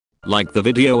Like the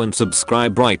video and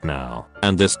subscribe right now,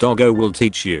 and this doggo will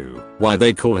teach you why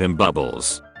they call him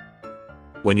Bubbles.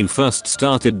 When you first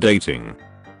started dating.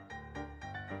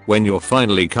 When you're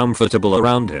finally comfortable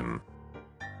around him.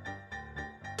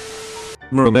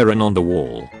 Memellion on the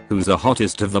wall, who's the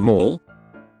hottest of them all?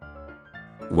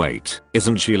 Wait,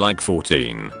 isn't she like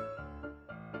 14?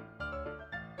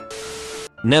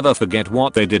 Never forget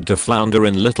what they did to Flounder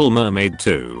in Little Mermaid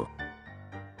 2.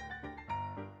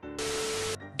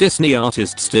 Disney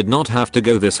artists did not have to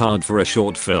go this hard for a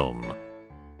short film.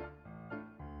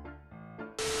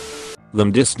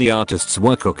 Them Disney artists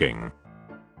were cooking.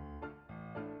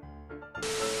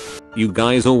 You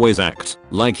guys always act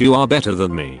like you are better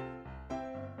than me.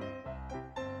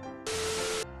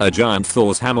 A giant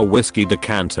Thor's Hammer whiskey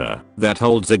decanter that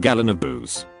holds a gallon of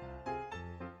booze.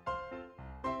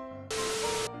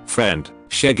 Friend,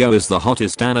 Shego is the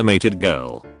hottest animated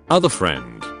girl. Other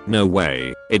friend, no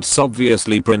way, it's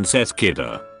obviously Princess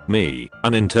Kidda. Me,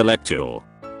 an intellectual.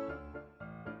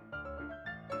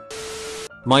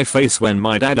 My face when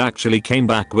my dad actually came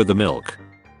back with the milk.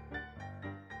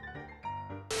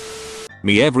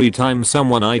 Me every time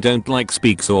someone I don't like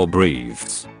speaks or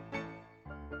breathes.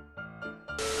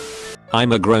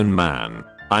 I'm a grown man.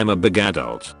 I'm a big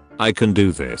adult. I can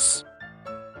do this.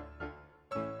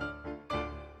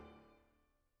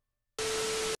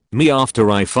 Me after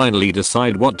I finally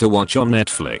decide what to watch on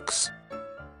Netflix.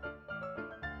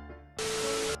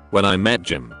 When I met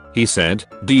Jim, he said,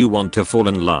 "Do you want to fall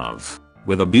in love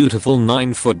with a beautiful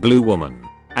 9-foot blue woman?"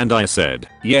 And I said,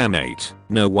 "Yeah mate,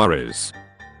 no worries."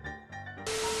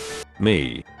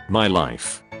 Me, my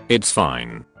life, it's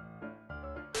fine.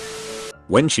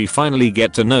 When she finally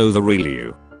get to know the real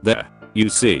you, there, you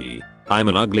see, I'm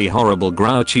an ugly horrible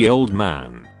grouchy old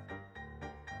man.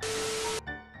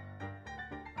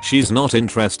 She's not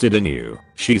interested in you,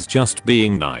 she's just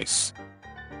being nice.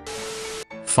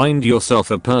 Find yourself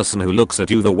a person who looks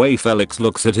at you the way Felix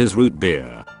looks at his root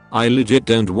beer. I legit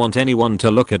don't want anyone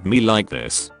to look at me like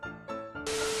this.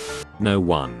 No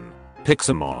one.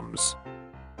 Pixamoms.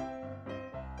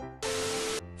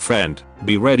 Friend,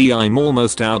 be ready, I'm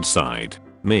almost outside.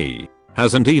 Me.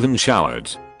 Hasn't even showered.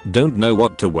 Don't know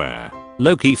what to wear.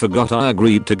 Low-key forgot I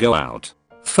agreed to go out.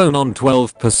 Phone on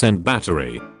 12%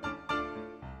 battery.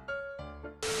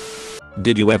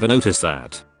 Did you ever notice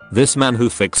that? This man who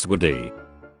fixed Woody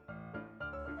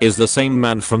is the same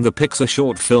man from the Pixar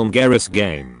short film Garry's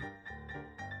Game.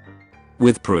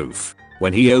 With proof.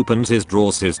 When he opens his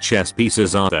drawers his chess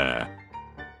pieces are there.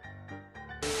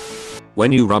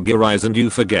 When you rub your eyes and you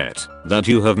forget that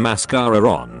you have mascara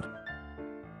on.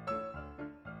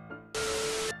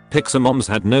 Pixamoms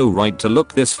had no right to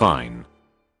look this fine.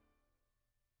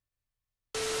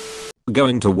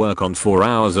 Going to work on 4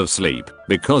 hours of sleep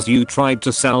because you tried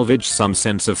to salvage some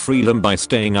sense of freedom by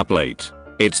staying up late.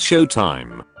 It's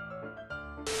showtime.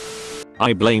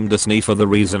 I blame Disney for the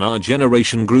reason our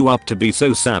generation grew up to be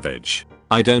so savage.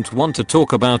 I don't want to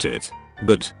talk about it,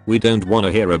 but we don't want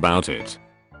to hear about it.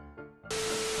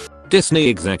 Disney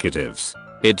executives.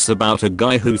 It's about a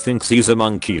guy who thinks he's a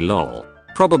monkey lol.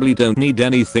 Probably don't need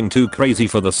anything too crazy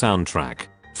for the soundtrack.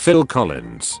 Phil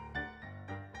Collins.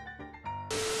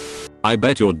 I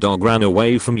bet your dog ran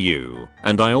away from you,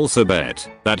 and I also bet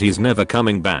that he's never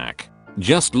coming back.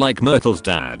 Just like Myrtle's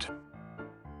dad.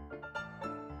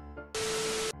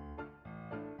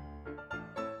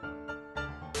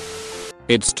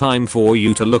 It's time for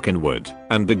you to look inward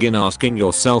and begin asking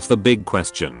yourself the big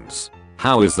questions.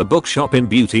 How is the bookshop in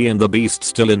Beauty and the Beast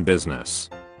still in business?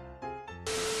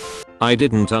 I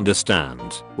didn't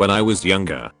understand when I was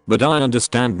younger, but I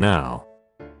understand now.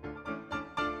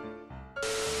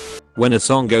 When a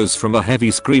song goes from a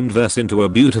heavy screamed verse into a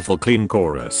beautiful clean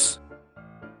chorus.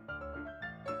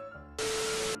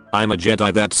 I'm a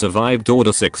Jedi that survived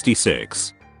Order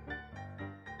 66.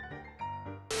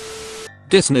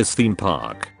 Disney's theme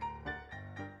park.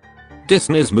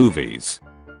 Disney's movies.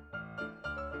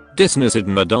 Disney's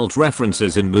hidden adult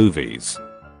references in movies.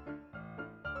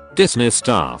 Disney's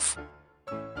staff.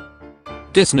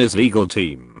 Disney's legal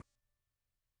team.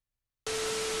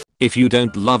 If you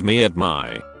don't love me at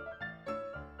my,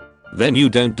 then you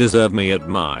don't deserve me at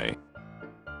my.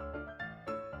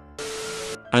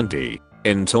 Andy,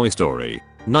 in Toy Story,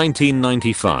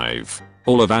 1995,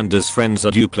 all of Andy's friends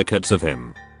are duplicates of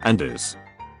him. Andy's.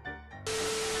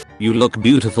 You look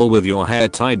beautiful with your hair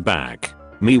tied back.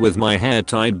 Me with my hair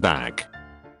tied back.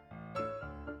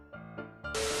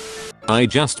 I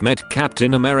just met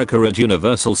Captain America at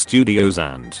Universal Studios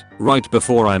and, right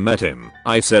before I met him,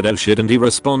 I said oh shit and he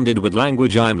responded with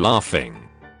language I'm laughing.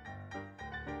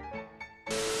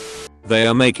 They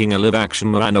are making a live action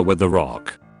Moana with The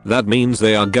Rock. That means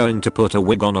they are going to put a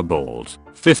wig on a bald,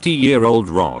 50-year-old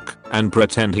rock and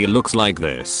pretend he looks like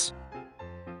this.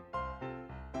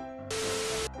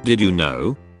 Did you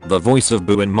know? The voice of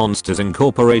Boo in Monsters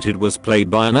Incorporated was played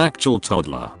by an actual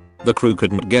toddler. The crew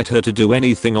couldn't get her to do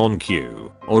anything on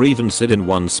cue, or even sit in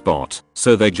one spot,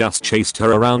 so they just chased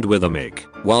her around with a mic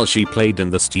while she played in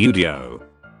the studio.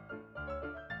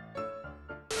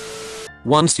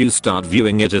 Once you start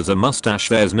viewing it as a mustache,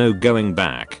 there's no going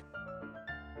back.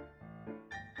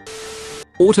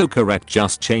 Autocorrect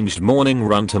just changed morning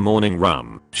run to morning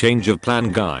rum. Change of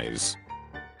plan, guys.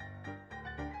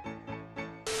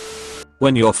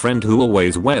 When your friend who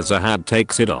always wears a hat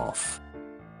takes it off.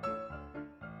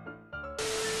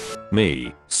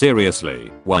 Me,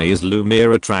 seriously, why is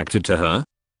Lumiere attracted to her?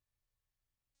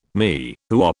 Me,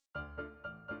 who op.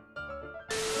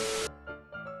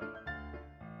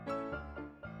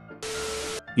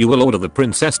 You will order the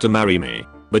princess to marry me,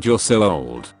 but you're so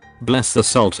old. Bless the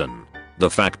sultan. The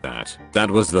fact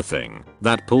that was the thing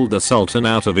that pulled the sultan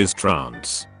out of his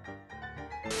trance.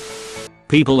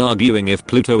 People arguing if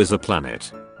Pluto is a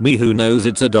planet. Me, who knows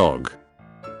it's a dog.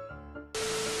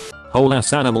 Whole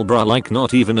ass animal bruh, like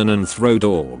not even an anthro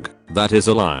dog. That is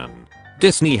a lion.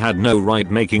 Disney had no right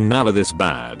making Nala this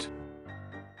bad.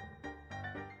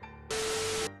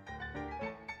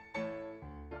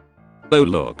 Oh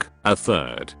look, a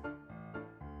third.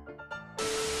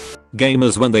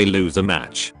 Gamers when they lose a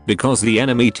match because the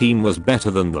enemy team was better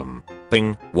than them.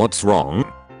 Ping, what's wrong?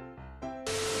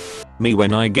 Me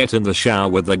when I get in the shower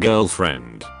with a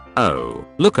girlfriend. Oh,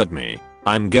 look at me.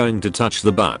 I'm going to touch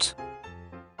the butt.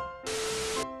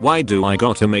 Why do I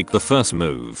gotta make the first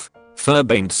move?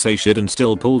 Ferb ain't say shit and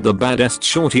still pulled the baddest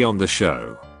shorty on the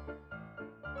show.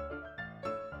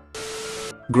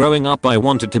 Growing up I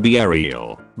wanted to be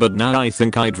Ariel, but now I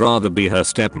think I'd rather be her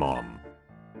stepmom.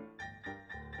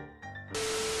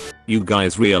 You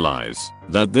guys realize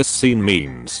that this scene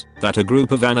means that a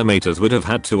group of animators would have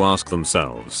had to ask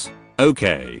themselves,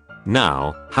 okay,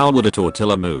 now, how would a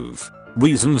tortilla move?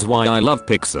 Reasons why I love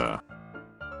Pixar.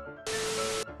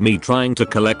 Me trying to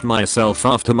collect myself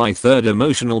after my third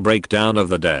emotional breakdown of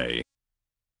the day.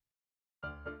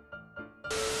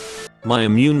 My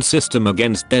immune system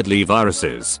against deadly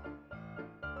viruses.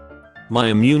 My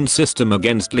immune system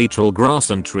against literal grass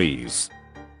and trees.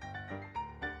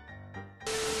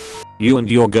 You and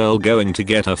your girl going to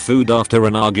get her food after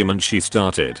an argument she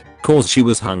started, cause she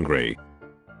was hungry.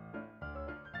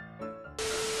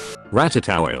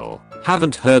 Ratatouille.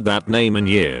 Haven't heard that name in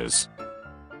years.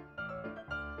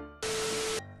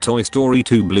 Toy Story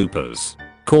 2 bloopers.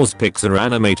 Cause Pixar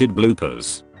animated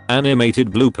bloopers.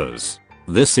 Animated bloopers.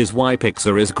 This is why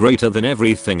Pixar is greater than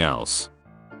everything else.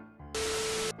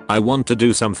 I want to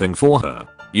do something for her.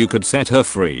 You could set her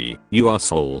free, you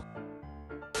asshole.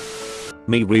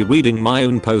 Me rereading my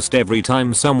own post every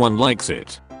time someone likes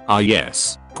it. Ah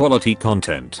yes, quality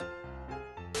content.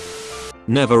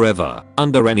 Never ever,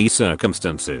 under any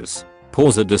circumstances,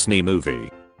 pause a Disney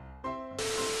movie.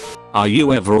 Are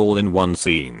you ever all in one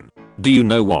scene? Do you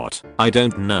know what? I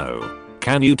don't know.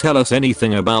 Can you tell us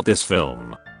anything about this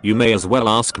film? You may as well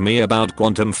ask me about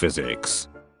quantum physics.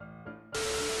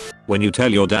 When you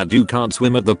tell your dad you can't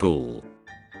swim at the pool.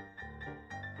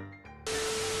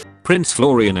 Prince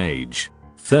Florian age,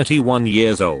 31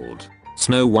 years old.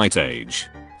 Snow White age,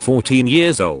 14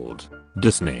 years old.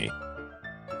 Disney.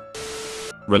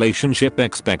 Relationship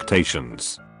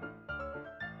expectations.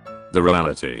 The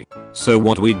reality. So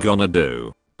what we gonna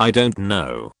do? I don't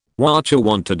know. What you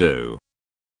want to do?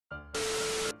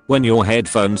 When your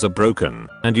headphones are broken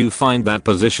and you find that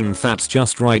position that's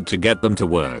just right to get them to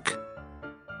work.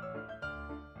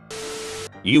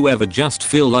 You ever just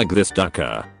feel like this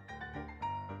ducker?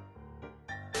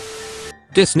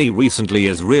 Disney recently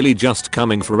is really just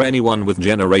coming for anyone with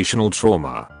generational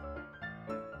trauma.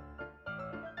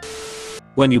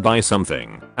 When you buy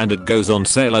something and it goes on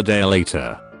sale a day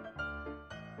later.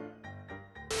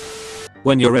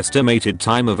 When your estimated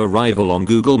time of arrival on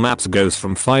Google Maps goes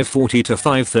from 5:40 to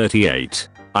 5:38.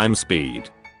 I'm speed.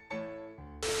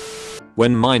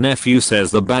 When my nephew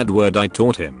says the bad word I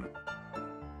taught him.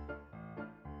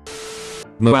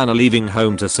 Moana leaving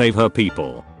home to save her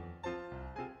people.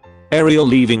 Ariel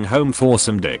leaving home for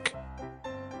some dick.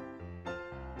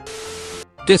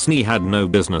 Disney had no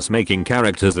business making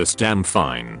characters this damn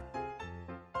fine.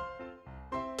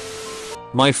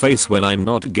 My face when I'm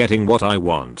not getting what I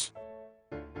want.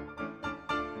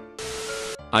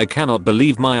 I cannot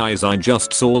believe my eyes, I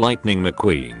just saw Lightning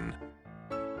McQueen.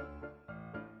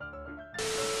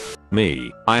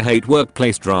 Me, I hate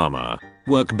workplace drama.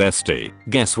 Work bestie,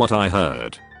 guess what I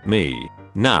heard? Me,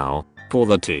 now, pour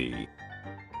the tea.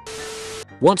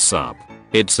 What's up?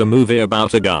 It's a movie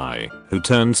about a guy who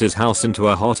turns his house into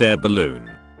a hot air balloon.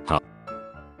 Huh.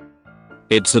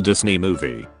 It's a Disney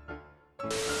movie.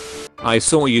 I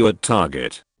saw you at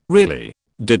Target. Really?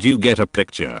 Did you get a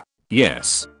picture?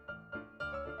 Yes.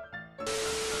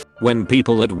 When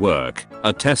people at work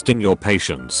are testing your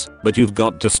patience, but you've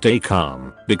got to stay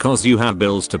calm because you have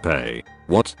bills to pay.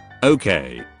 What?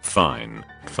 Okay, fine.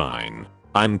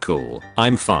 I'm cool.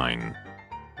 I'm fine.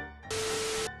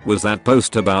 Was that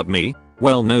post about me?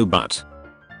 Well, no, but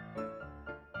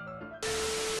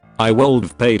I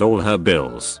would've paid all her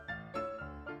bills.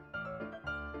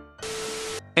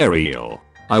 Ariel.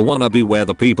 I wanna be where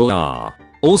the people are.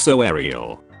 Also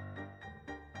Ariel.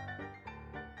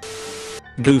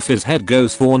 Goofy's head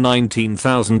goes for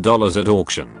 $19,000 at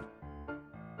auction.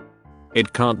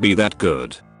 It can't be that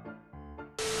good.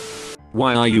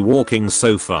 Why are you walking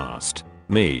so fast?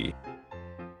 Me.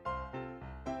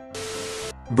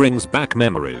 Brings back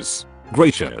memories.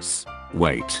 Gracious.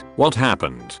 Wait, what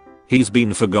happened? He's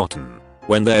been forgotten.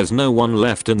 When there's no one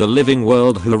left in the living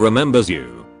world who remembers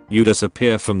you, you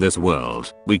disappear from this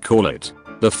world. We call it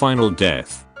the final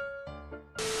death.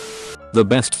 The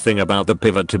best thing about the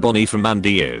pivot to Bonnie from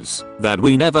Andy is that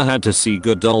we never had to see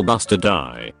Good Dollbuster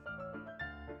die.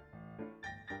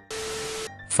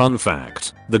 Fun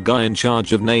fact, the guy in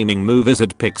charge of naming movies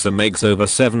at Pixar makes over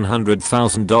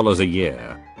 $700,000 a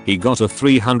year. He got a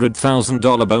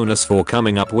 $300,000 bonus for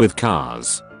coming up with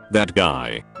Cars. That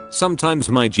guy. Sometimes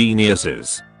my genius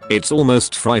is. It's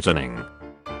almost frightening.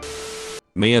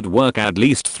 Me at work at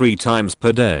least 3 times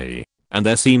per day. And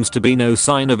there seems to be no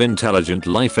sign of intelligent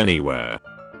life anywhere.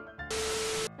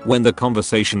 When the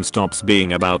conversation stops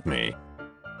being about me.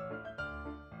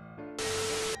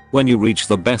 When you reach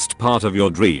the best part of your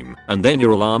dream and then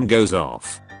your alarm goes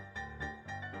off.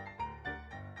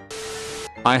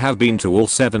 I have been to all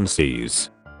 7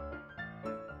 seas.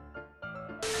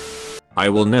 I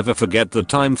will never forget the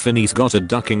time Phineas got a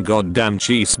ducking goddamn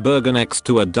cheeseburger next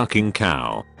to a ducking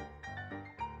cow.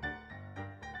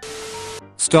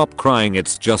 Stop crying,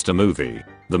 it's just a movie.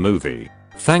 The movie.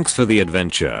 Thanks for the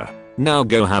adventure. Now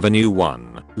go have a new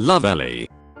one. Love, Ellie.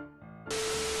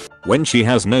 When she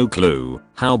has no clue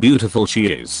how beautiful she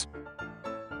is.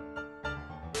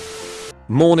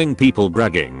 Morning people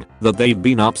bragging that they've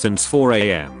been up since 4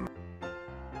 AM.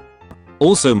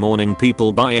 Also morning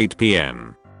people by 8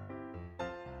 PM.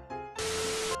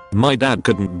 My dad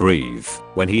couldn't breathe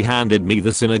when he handed me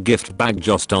this in a gift bag,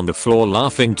 just on the floor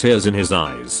laughing, tears in his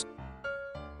eyes.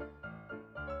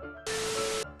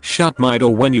 Shut my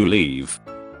door when you leave.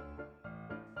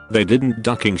 They didn't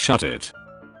ducking shut it.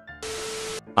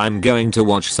 I'm going to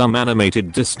watch some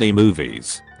animated Disney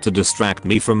movies to distract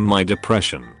me from my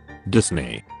depression.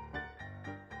 Disney.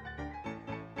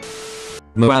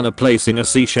 Moana placing a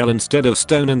seashell instead of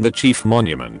stone in the chief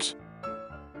monument.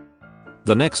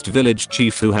 The next village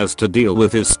chief who has to deal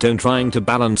with his stone trying to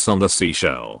balance on the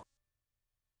seashell.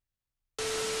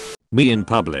 Me in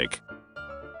public.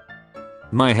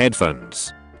 My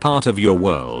headphones. Part of your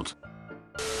world.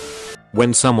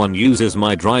 When someone uses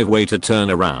my driveway to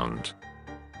turn around.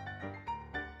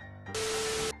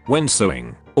 When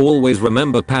sewing, always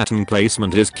remember pattern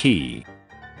placement is key.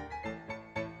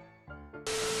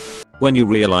 When you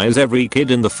realize every kid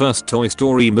in the first Toy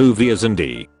Story movie is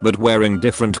Andy, but wearing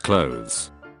different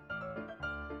clothes.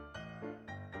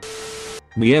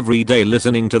 Me every day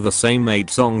listening to the same 8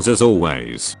 songs as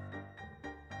always.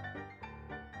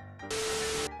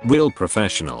 Real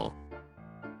professional.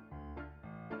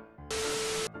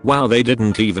 Wow, they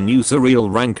didn't even use a real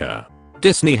ranker.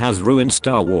 Disney has ruined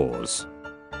Star Wars.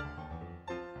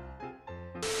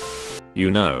 You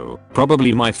know,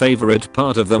 probably my favorite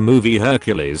part of the movie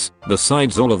Hercules,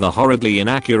 besides all of the horridly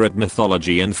inaccurate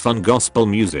mythology and fun gospel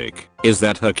music, is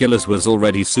that Hercules was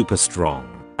already super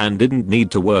strong and didn't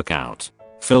need to work out.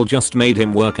 Phil just made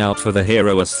him work out for the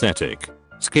hero aesthetic.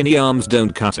 Skinny arms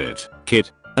don't cut it,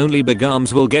 kid. Only big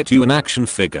arms will get you an action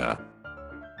figure.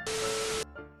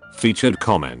 Featured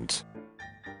comment.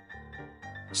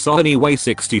 Sohani Way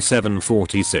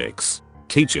 6746.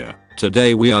 Teacher,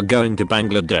 today we are going to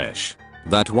Bangladesh.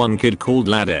 That one kid called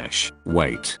Ladesh.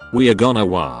 Wait, we are gonna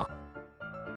wa.